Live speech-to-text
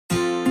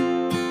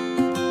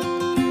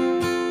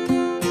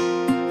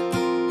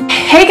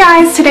Hey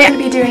guys, today I'm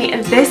going to be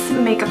doing this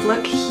makeup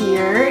look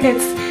here.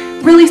 It's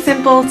really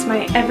simple. It's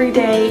my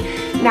everyday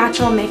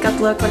natural makeup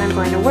look when I'm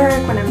going to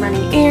work, when I'm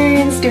running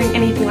errands, doing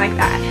anything like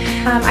that.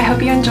 I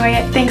hope you enjoy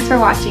it. Thanks for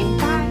watching.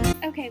 Bye!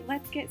 Okay,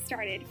 let's get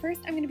started. First,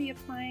 I'm going to be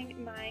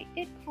applying my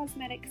IT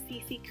Cosmetics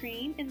CC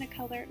Cream in the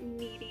color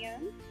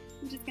Medium.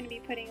 I'm just going to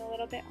be putting a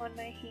little bit on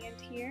my hand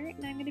here,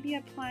 and I'm going to be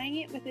applying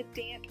it with a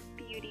damp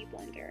beauty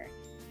blender.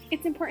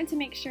 It's important to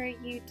make sure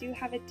you do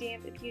have a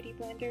damp beauty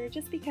blender,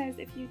 just because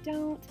if you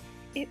don't,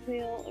 it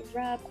will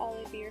rub all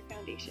of your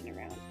foundation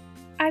around.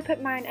 I put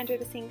mine under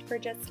the sink for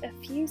just a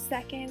few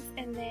seconds,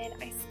 and then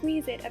I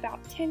squeeze it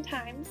about 10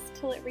 times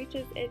till it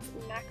reaches its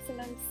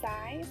maximum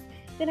size.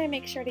 Then I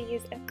make sure to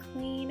use a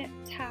clean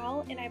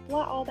towel and I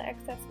blot all the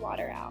excess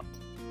water out.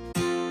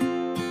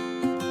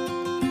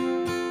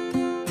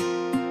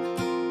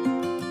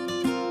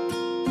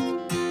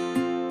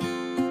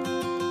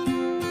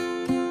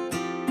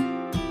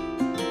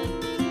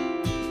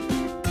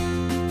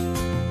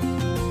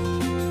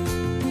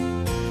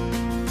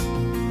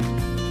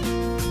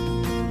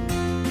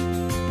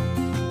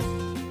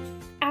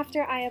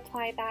 After I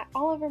apply that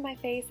all over my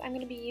face, I'm going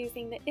to be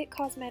using the IT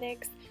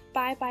Cosmetics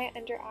Bye Bye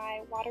Under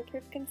Eye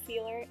Waterproof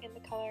Concealer in the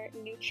color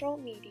Neutral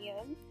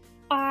Medium.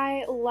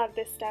 I love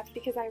this stuff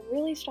because I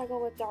really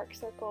struggle with dark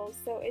circles,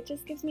 so it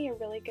just gives me a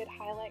really good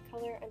highlight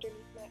color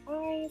underneath my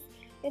eyes,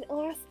 and it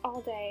lasts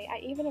all day. I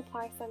even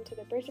apply some to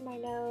the bridge of my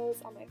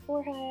nose, on my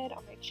forehead,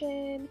 on my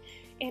chin,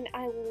 and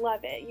I love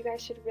it. You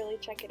guys should really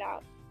check it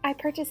out. I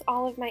purchased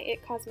all of my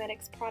IT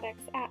Cosmetics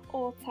products at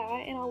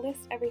Ulta, and I'll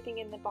list everything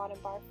in the bottom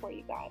bar for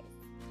you guys.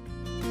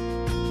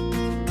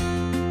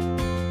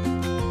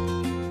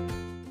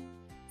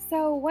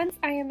 So once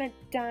I am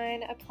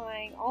done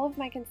applying all of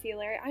my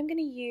concealer, I'm going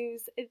to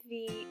use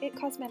the IT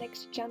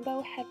Cosmetics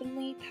Jumbo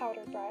Heavenly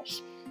Powder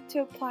Brush to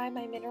apply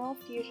my Mineral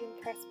Fusion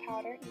Pressed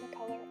Powder in the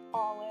color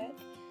Olive.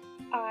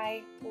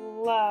 I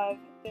love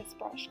this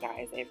brush,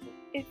 guys.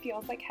 It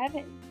feels like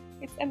heaven.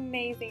 It's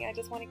amazing. I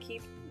just want to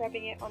keep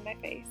rubbing it on my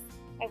face.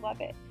 I love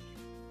it.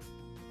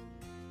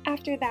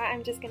 After that,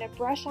 I'm just going to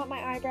brush out my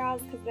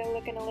eyebrows because they're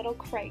looking a little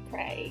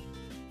cray-cray.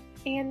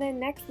 And the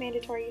next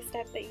mandatory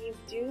step that you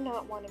do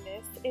not want to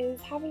miss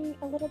is having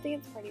a little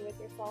dance party with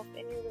yourself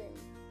in your room,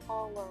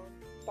 all alone,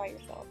 by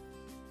yourself.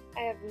 I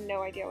have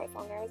no idea what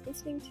song I was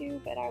listening to,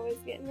 but I was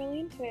getting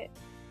really into it.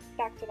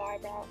 Back to the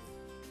eyebrows.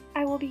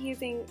 I will be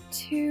using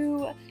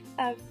 2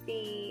 of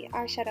the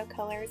eyeshadow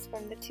colors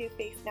from the Too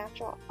Faced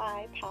Natural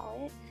Eye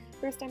palette.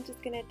 First, I'm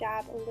just going to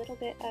dab a little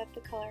bit of the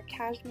color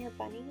Cashmere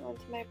Bunny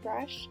onto my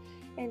brush,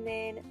 and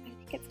then I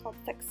think it's called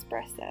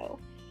Sexpresso.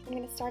 I'm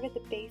going to start at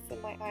the base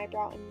of my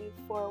eyebrow and move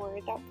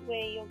forward. That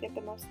way you'll get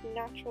the most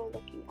natural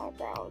looking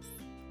eyebrows.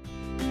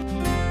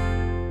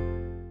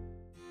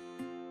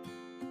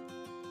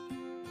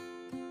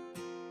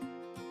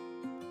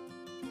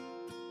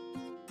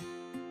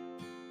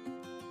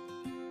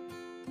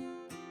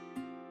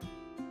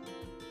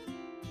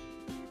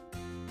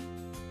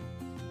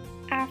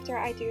 After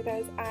I do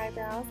those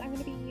eyebrows, I'm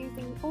going to be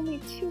using only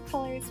 2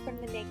 colors from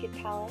the Naked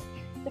palette.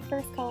 The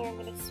first color I'm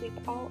going to sweep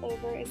all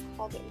over is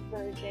called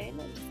Virgin.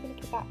 I'm just going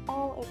to put that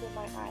all over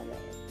my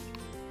eyelid.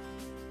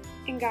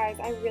 And guys,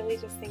 I really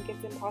just think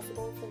it's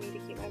impossible for me to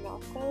keep my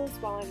mouth closed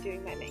while I'm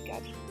doing my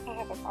makeup. I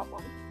have a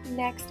problem.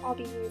 Next, I'll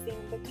be using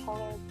the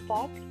color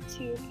Buck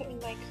to put in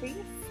my crease.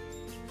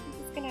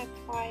 I'm just going to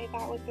apply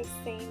that with the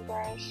same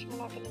brush. We're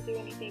not going to do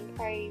anything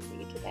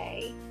crazy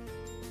today.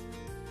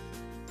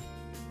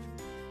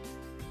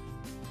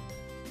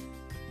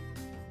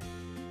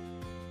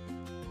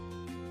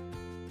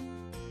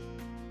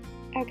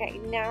 Okay,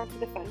 now to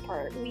the fun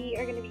part. We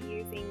are going to be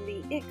using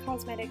the IT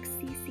Cosmetics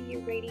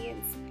CC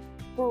Radiance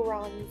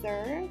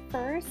Bronzer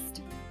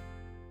first.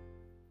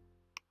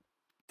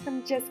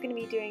 I'm just going to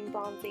be doing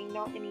bronzing,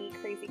 not any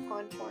crazy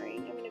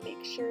contouring. I'm going to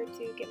make sure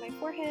to get my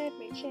forehead,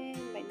 my chin,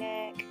 my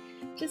neck,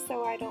 just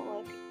so I don't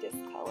look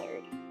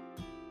discolored.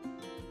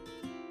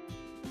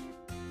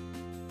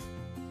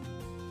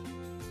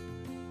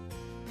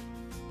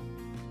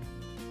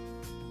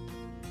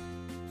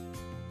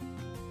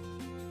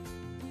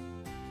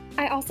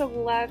 I also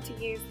love to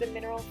use the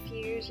Mineral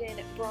Fusion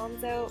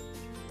Bronzer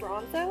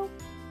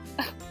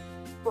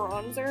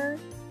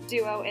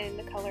Duo in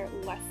the color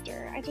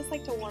Luster. I just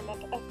like to warm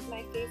up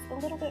my face a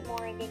little bit more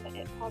than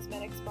the IT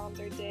Cosmetics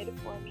bronzer did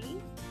for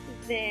me.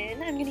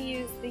 Then I'm going to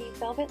use the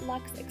Velvet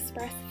Luxe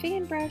Express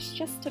fan brush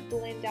just to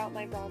blend out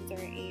my bronzer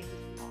and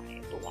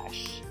my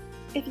blush.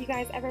 If you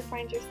guys ever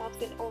find yourselves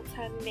in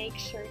Ulta, make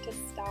sure to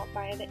stop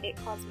by the IT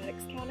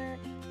Cosmetics counter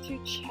to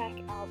check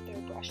out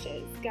their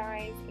brushes.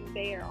 Guys,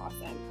 they are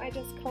awesome. I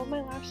just curled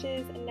my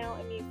lashes and now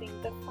I'm using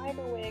the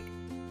Fiber Wig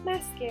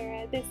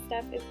mascara. This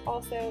stuff is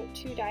also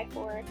to die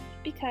for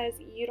because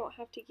you don't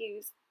have to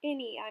use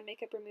any eye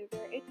makeup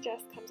remover. It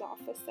just comes off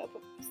with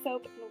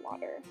soap and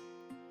water.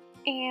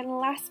 And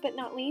last but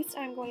not least,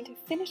 I'm going to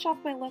finish off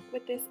my look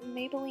with this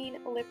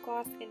Maybelline lip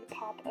gloss in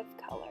Pop of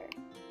Color.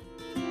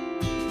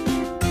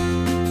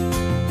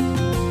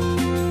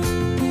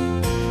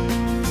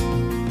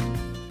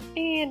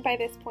 And by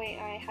this point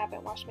I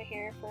haven't washed my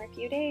hair for a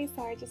few days,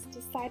 so I just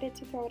decided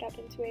to throw it up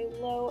into a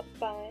low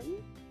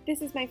bun.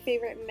 This is my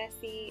favorite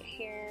messy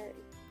hair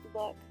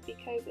look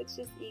because it's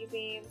just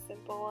easy and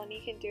simple, and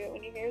you can do it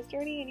when your hair is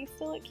dirty and you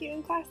still look cute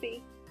and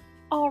classy.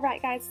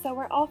 Alright guys, so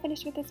we're all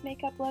finished with this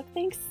makeup look.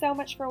 Thanks so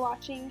much for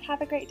watching.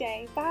 Have a great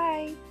day.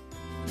 Bye!